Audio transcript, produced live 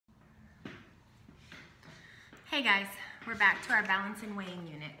Hey guys, we're back to our balance and weighing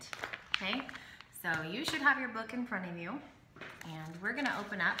unit, okay? So you should have your book in front of you, and we're gonna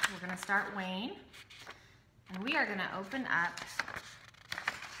open up, we're gonna start weighing, and we are gonna open up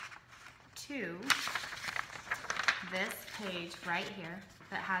to this page right here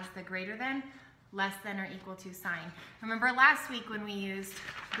that has the greater than, less than, or equal to sign. Remember last week when we used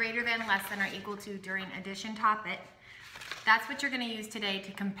greater than, less than, or equal to during addition topic? That's what you're gonna use today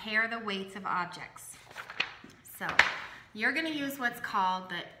to compare the weights of objects. So you're gonna use what's called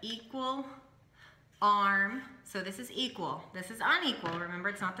the equal arm. So this is equal, this is unequal. Remember,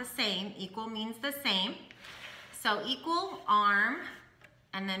 it's not the same. Equal means the same. So equal arm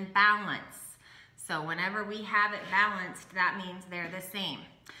and then balance. So whenever we have it balanced, that means they're the same.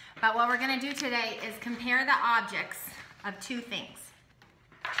 But what we're gonna do today is compare the objects of two things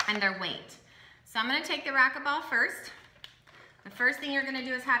and their weight. So I'm gonna take the racquetball first. The first thing you're gonna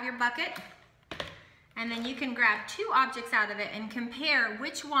do is have your bucket, and then you can grab two objects out of it and compare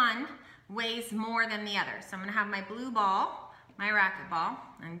which one weighs more than the other. So I'm gonna have my blue ball, my racquetball,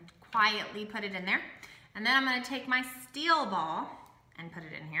 and quietly put it in there. And then I'm gonna take my steel ball and put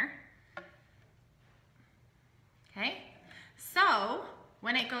it in here. Okay? So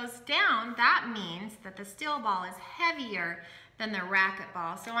when it goes down, that means that the steel ball is heavier than the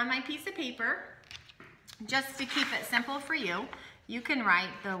racquetball. So on my piece of paper, just to keep it simple for you, you can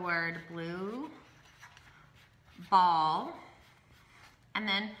write the word blue ball, and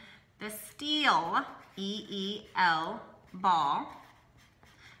then the steel, E-E-L, ball.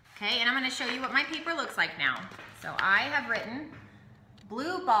 Okay, and I'm going to show you what my paper looks like now. So I have written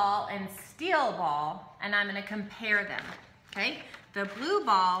blue ball and steel ball, and I'm going to compare them. Okay, the blue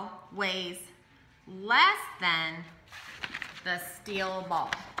ball weighs less than the steel ball.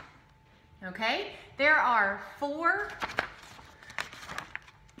 Okay, there are four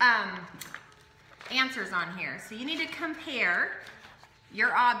answers on here. So you need to compare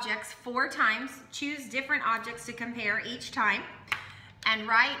your objects 4 times. Choose different objects to compare each time and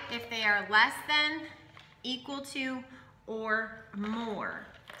write if they are less than, equal to, or more.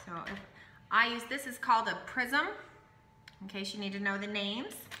 So if I use, this is called a prism, in case you need to know the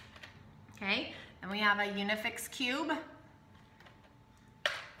names. Okay, and we have a Unifix cube,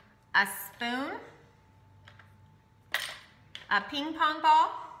 a spoon, a ping pong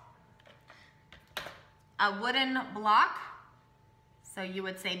ball, a wooden block, so you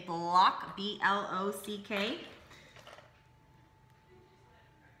would say block, B-L-O-C-K,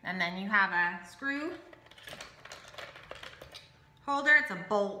 and then you have a screw holder. It's a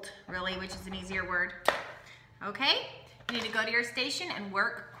bolt, really, which is an easier word. Okay, you need to go to your station and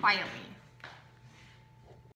work quietly.